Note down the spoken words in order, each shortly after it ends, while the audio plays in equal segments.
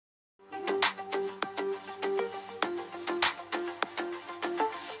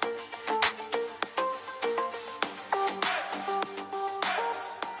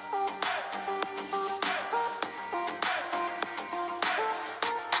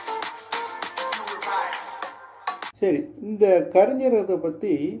சரி, இந்த கருஞ்சீரகத்தை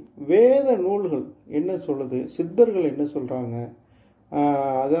பற்றி வேத நூல்கள் என்ன சொல்லுது, சித்தர்கள் என்ன சொல்கிறாங்க?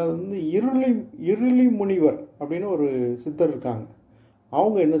 அதாவது வந்து இருளி முனிவர் அப்படின்னு ஒரு சித்தர் இருக்காங்க.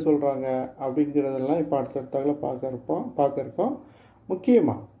 அவங்க என்ன சொல்கிறாங்க அப்படிங்கிறதெல்லாம் இப்போ அடுத்தடுத்தால பார்க்க இருக்கோம்.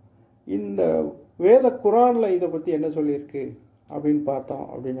 முக்கியமாக இந்த வேத குரானில் இதை பற்றி என்ன சொல்லியிருக்கு அப்படின்னு பார்த்தோம்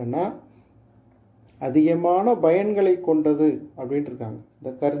அப்படின்னா, அதிகமான பயன்களை கொண்டது அப்படின்ட்டு இருக்காங்க. இந்த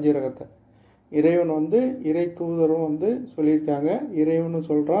கருஞ்சீரகத்தை இறைவன் வந்து இறை தூதரும் வந்து சொல்லியிருக்காங்க. இறைவனும்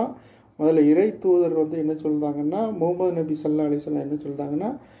சொல்கிறான். முதல்ல இறை தூதர் வந்து என்ன சொல்கிறாங்கன்னா, முகமது நபி ஸல்லல்லாஹு அலைஹி வஸல்லம் என்ன சொல்கிறாங்கன்னா,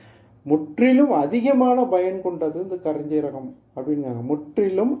 முற்றிலும் அதிகமான பயன் கொண்டது இந்த கருஞ்சீரகம் அப்படிங்காங்க.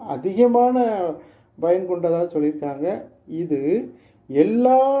 முற்றிலும் அதிகமான பயன் கொண்டதாக சொல்லியிருக்காங்க. இது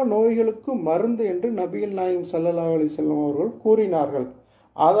எல்லா நோய்களுக்கும் மருந்து என்று நபிகள் நாயகம் ஸல்லல்லாஹு அலைஹி வஸல்லம் அவர்கள் கூறினார்கள்.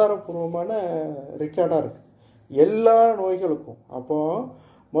 ஆதாரபூர்வமான ரெக்கார்டாக இருக்குது எல்லா நோய்களுக்கும். அப்போது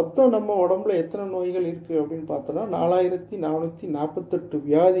மொத்தம் நம்ம உடம்புல எத்தனை நோய்கள் இருக்குது அப்படின்னு பார்த்தோன்னா 4448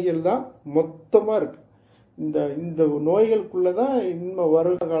 வியாதிகள் தான் மொத்தமாக இருக்குது. இந்த நோய்களுக்குள்ளே தான் இன்னும்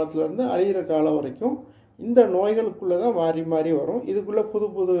வருகிற காலத்துலேருந்து அழிகிற காலம் வரைக்கும் இந்த நோய்களுக்குள்ளே தான் மாறி மாறி வரும். இதுக்குள்ளே புது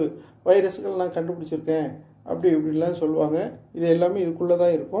புது வைரஸ்கள் நான் கண்டுபிடிச்சிருக்கேன் அப்படி இப்படிலாம் சொல்லுவாங்க. இது எல்லாமே இதுக்குள்ளே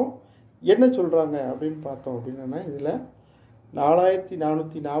தான் இருக்கும். என்ன சொல்கிறாங்க அப்படின்னு பார்த்தோம் அப்படின்னா, இதில்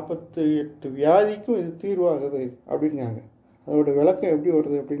 4448 வியாதிக்கும் இது தீர்வாகுது அப்படிங்காங்க. அதோட விளக்கம் எப்படி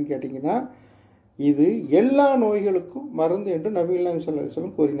வருது அப்படின்னு கேட்டிங்கன்னா, இது எல்லா நோய்களுக்கும் மருந்து என்று நபிகள் நாயகம் ஸல்லல்லாஹு அலைஹி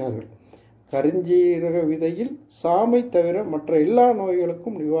வஸல்லம் கூறினார்கள். கருஞ்சீரக விதையில் சாமை தவிர மற்ற எல்லா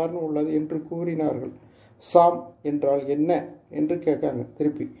நோய்களுக்கும் நிவாரணம் உள்ளது என்று கூறினார்கள். சாம் என்றால் என்ன என்று கேட்காங்க.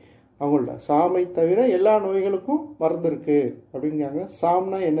 திருப்பி அவங்கள்ட்ட சாமை தவிர எல்லா நோய்களுக்கும் மருந்து இருக்கு அப்படிங்காங்க.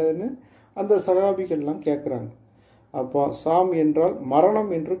 சாம்னா என்னதுன்னு அந்த சகாபிகள்லாம் கேட்குறாங்க. அப்போ சாம் என்றால்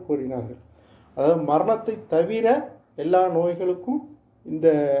மரணம் என்று கூறினார்கள். அதாவது மரணத்தை தவிர எல்லா நோய்களுக்கும் இந்த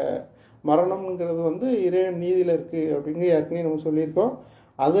மரணம்ங்கிறது வந்து இறைவன் நீதியில் இருக்குது அப்படிங்க ஏற்கனவே நம்ம சொல்லியிருக்கோம்.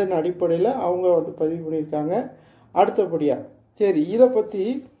 அதன் அடிப்படையில் அவங்க வந்து பதிவு பண்ணியிருக்காங்க. அடுத்தபடியாக சரி, இதை பற்றி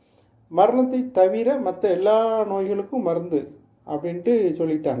மரணத்தை தவிர மற்ற எல்லா நோய்களுக்கும் மருந்து அப்படின்ட்டு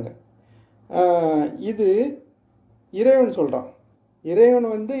சொல்லிட்டாங்க. இது இறைவன் சொல்கிறான். இறைவன்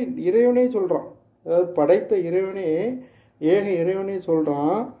வந்து இறைவனே சொல்கிறான். அதாவது படைத்த இறைவனே, ஏக இறைவனே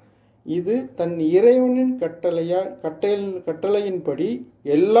சொல்கிறான். இது தன் இறைவனின் கட்டளையின்படி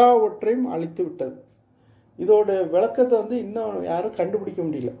எல்லாவற்றையும் அழித்து விட்டது. இதோட விளக்கத்தை வந்து இன்னும் யாரும் கண்டுபிடிக்க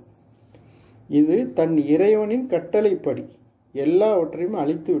முடியல. இது தன் இறைவனின் கட்டளைப்படி எல்லாவற்றையும்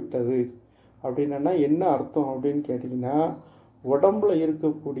அழித்து விட்டது அப்படின்னா என்ன அர்த்தம் அப்படின்னு கேட்டிங்கன்னா, உடம்புல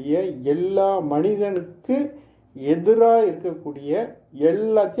இருக்கக்கூடிய எல்லா மனிதனுக்கு எதிராக இருக்கக்கூடிய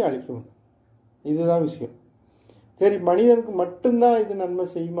எல்லாத்தையும் அழிக்கணும். இதுதான் விஷயம். சரி, மனிதனுக்கு மட்டும்தான் இது நன்மை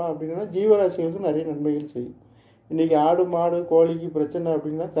செய்யுமா அப்படின்னா, ஜீவராசிகளுக்கும் நிறைய நன்மைகள் செய்யும். இன்றைக்கி ஆடு மாடு கோழிக்கு பிரச்சனை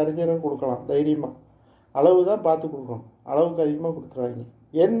அப்படின்னா கருஞ்சீரகம் கொடுக்கலாம் தைரியமாக. அளவு தான் பார்த்து கொடுக்கணும். அளவுக்கு அதிகமாக கொடுத்துறாங்க.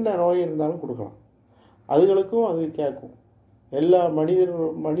 என்ன நோய் இருந்தாலும் கொடுக்கலாம். அதுகளுக்கும் அது கேட்கும். எல்லா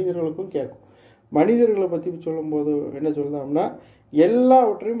மனிதர்களுக்கும் கேட்கும். மனிதர்களை பற்றி சொல்லும்போது என்ன சொல்லுதாம்னா,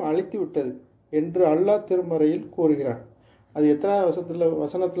 எல்லாவற்றையும் அழித்து விட்டது என்று அல்லாஹ் திருமறையில் கூறுகிறான். அது எத்தனாவது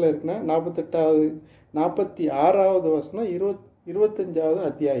வசனத்தில் இருக்குன்னா 46வது வசனம் 25வது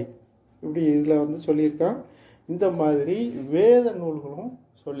அத்தியாயம். இப்படி இதில் வந்து சொல்லியிருக்கான். இந்த மாதிரி வேத நூல்களும்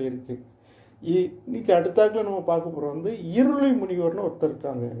சொல்லியிருக்கு. இன்னைக்கு அடுத்தாக்கில் நம்ம பார்க்க போகிறோம் வந்து இருளி முனிவர்னு ஒருத்தர்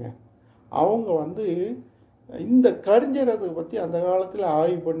இருக்காங்க. அவங்க வந்து இந்த கருஞ்சீரகத்தை பற்றி அந்த காலத்தில்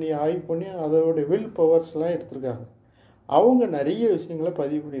ஆய்வு பண்ணி அதோட வில் பவர்ஸ்லாம் எடுத்திருக்காங்க. அவங்க நிறைய விஷயங்களை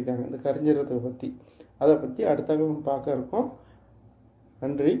பதிவு பண்ணியிருக்காங்க இந்த கருஞ்சீரகத்தை பற்றி. அதை பற்றி அடுத்தாக்கில் நம்ம பார்க்க இருக்கோம்.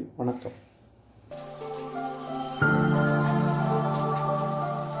 நன்றி, வணக்கம்.